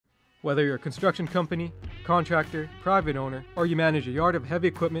Whether you're a construction company, contractor, private owner, or you manage a yard of heavy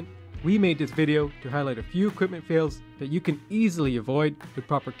equipment, we made this video to highlight a few equipment fails that you can easily avoid with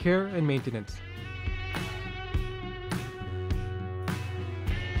proper care and maintenance.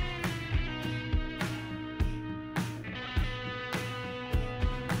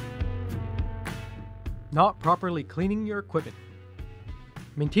 Not properly cleaning your equipment.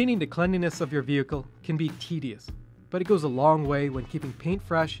 Maintaining the cleanliness of your vehicle can be tedious, but it goes a long way when keeping paint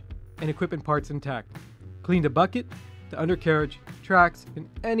fresh and equipment parts intact. Clean the bucket, the undercarriage, tracks, and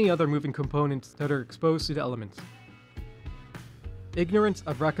any other moving components that are exposed to the elements. Ignorance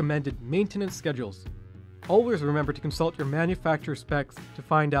of recommended maintenance schedules. Always remember to consult your manufacturer specs to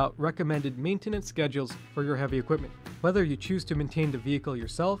find out recommended maintenance schedules for your heavy equipment. Whether you choose to maintain the vehicle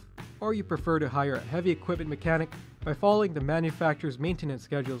yourself or you prefer to hire a heavy equipment mechanic, by following the manufacturer's maintenance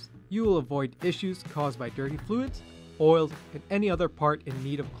schedules, you will avoid issues caused by dirty fluids, oils, and any other part in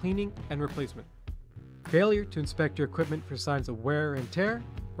need of cleaning and replacement. Failure to inspect your equipment for signs of wear and tear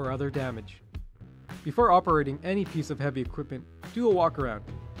or other damage. Before operating any piece of heavy equipment, do a walk around.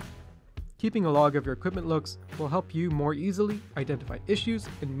 Keeping a log of your equipment looks will help you more easily identify issues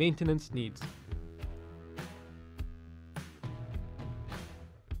and maintenance needs.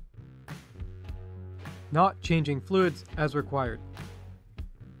 Not changing fluids as required.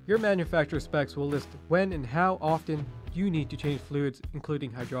 Your manufacturer specs will list when and how often you need to change fluids, including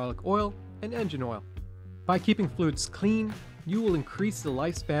hydraulic oil and engine oil. By keeping fluids clean, you will increase the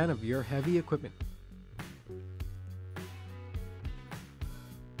lifespan of your heavy equipment.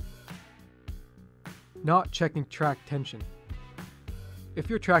 Not checking track tension. If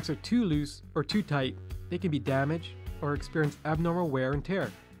your tracks are too loose or too tight, they can be damaged or experience abnormal wear and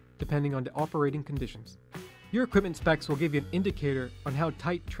tear, depending on the operating conditions. Your equipment specs will give you an indicator on how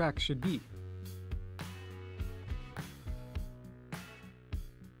tight tracks should be.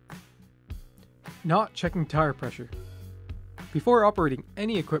 Not checking tire pressure. Before operating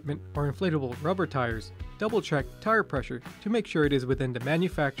any equipment or inflatable rubber tires, double check tire pressure to make sure it is within the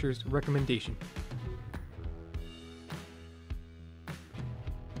manufacturer's recommendation.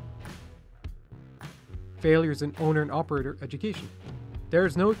 Failures in owner and operator education. There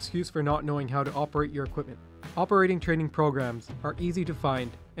is no excuse for not knowing how to operate your equipment. Operating training programs are easy to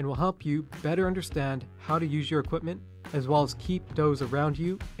find and will help you better understand how to use your equipment, as well as keep those around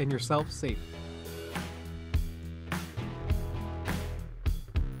you and yourself safe.